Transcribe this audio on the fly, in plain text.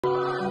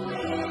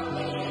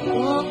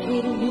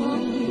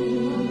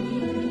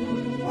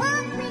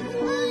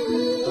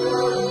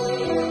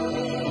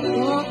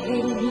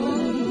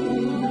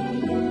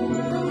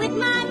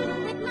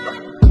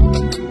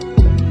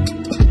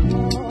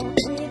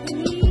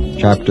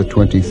Chapter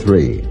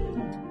 23.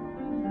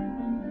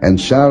 And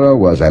Sarah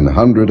was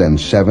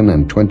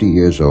 107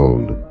 years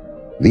old.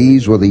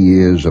 These were the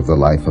years of the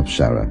life of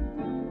Sarah.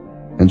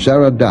 And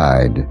Sarah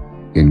died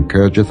in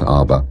Kirjath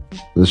Arba,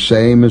 the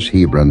same as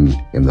Hebron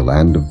in the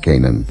land of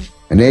Canaan.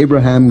 And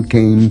Abraham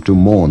came to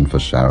mourn for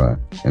Sarah,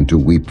 and to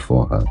weep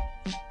for her.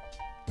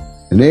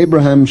 And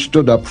Abraham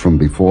stood up from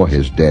before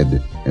his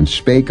dead, and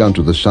spake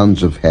unto the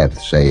sons of Heth,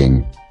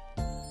 saying,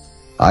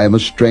 I am a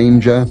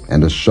stranger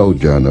and a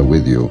sojourner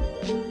with you.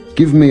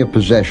 Give me a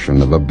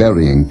possession of a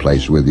burying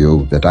place with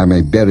you, that I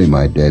may bury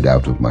my dead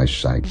out of my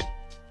sight.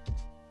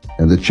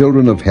 And the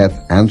children of Heth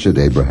answered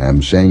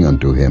Abraham, saying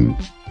unto him,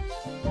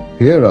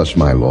 Hear us,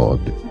 my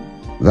lord.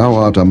 Thou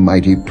art a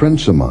mighty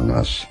prince among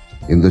us.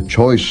 In the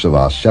choice of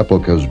our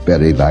sepulchres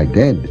bury thy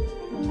dead.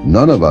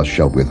 None of us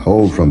shall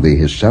withhold from thee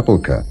his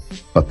sepulchre,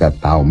 but that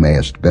thou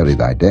mayest bury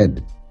thy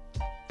dead.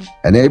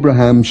 And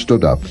Abraham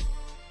stood up,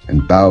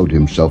 and bowed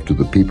himself to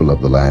the people of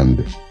the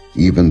land,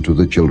 even to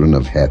the children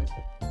of Heth.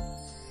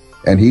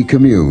 And he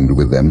communed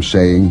with them,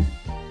 saying,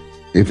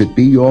 If it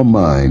be your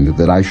mind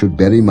that I should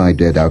bury my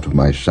dead out of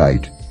my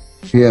sight,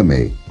 hear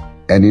me,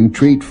 and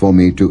entreat for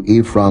me to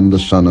Ephron the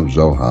son of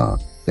Zohar,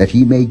 that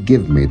he may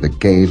give me the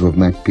cave of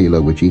Machpelah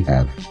which he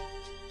hath,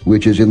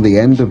 which is in the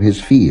end of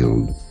his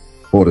field.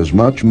 For as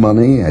much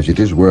money as it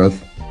is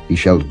worth, he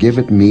shall give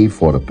it me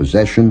for a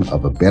possession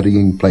of a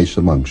burying place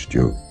amongst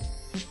you.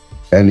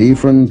 And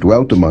Ephron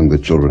dwelt among the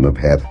children of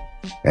Heth.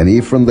 And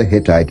Ephron the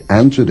Hittite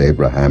answered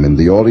Abraham in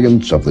the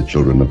audience of the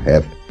children of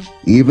Heth,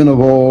 even of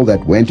all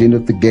that went in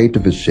at the gate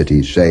of his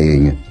city,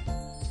 saying,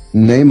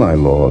 Nay, my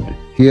lord,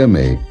 hear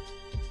me.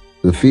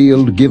 The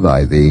field give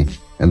I thee,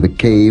 and the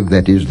cave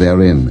that is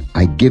therein,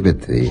 I give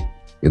it thee.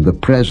 In the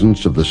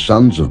presence of the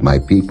sons of my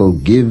people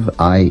give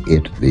I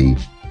it thee.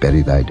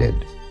 Bury thy dead.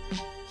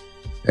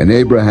 And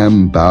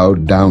Abraham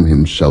bowed down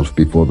himself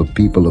before the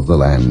people of the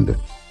land.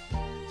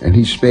 And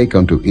he spake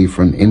unto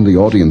Ephron in the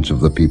audience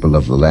of the people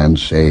of the land,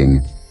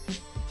 saying,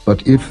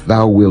 But if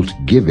thou wilt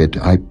give it,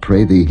 I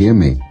pray thee hear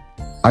me.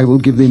 I will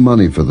give thee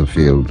money for the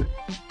field.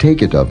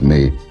 Take it of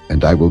me,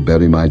 and I will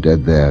bury my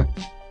dead there.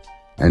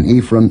 And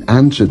Ephron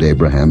answered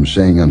Abraham,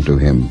 saying unto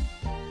him,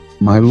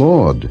 My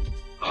lord,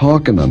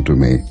 hearken unto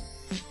me.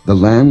 The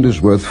land is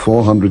worth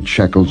 400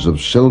 shekels of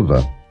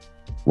silver.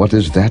 What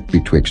is that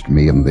betwixt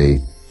me and thee?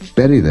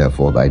 Bury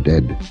therefore thy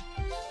dead.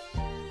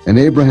 And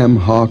Abraham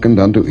hearkened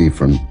unto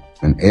Ephron.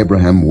 And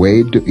Abraham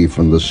weighed to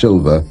Ephron the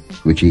silver,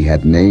 which he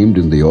had named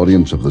in the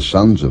audience of the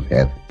sons of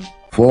Heth,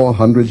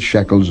 400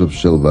 shekels of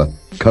silver,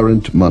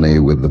 current money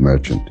with the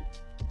merchant.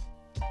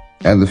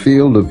 And the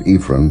field of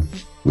Ephron,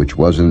 which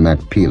was in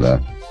Machpelah,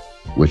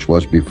 which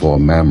was before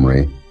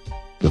Mamre,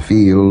 the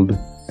field,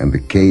 and the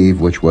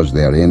cave which was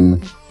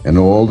therein, and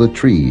all the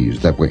trees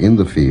that were in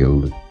the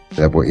field,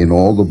 that were in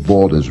all the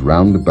borders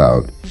round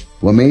about,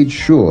 were made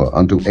sure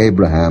unto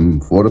Abraham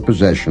for a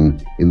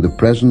possession in the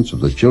presence of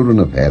the children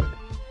of Heth,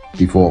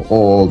 before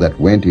all that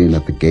went in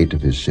at the gate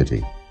of his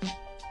city.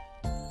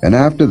 And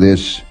after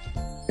this,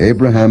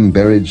 Abraham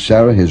buried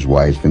Sarah his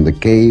wife in the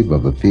cave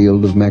of the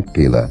field of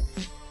Machpelah,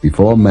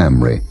 before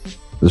Mamre,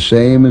 the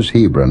same as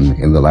Hebron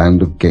in the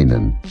land of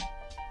Canaan.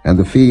 And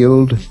the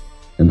field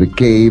and the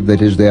cave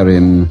that is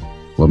therein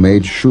were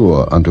made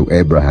sure unto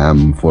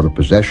Abraham for a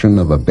possession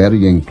of a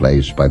burying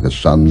place by the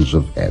sons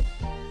of Heth.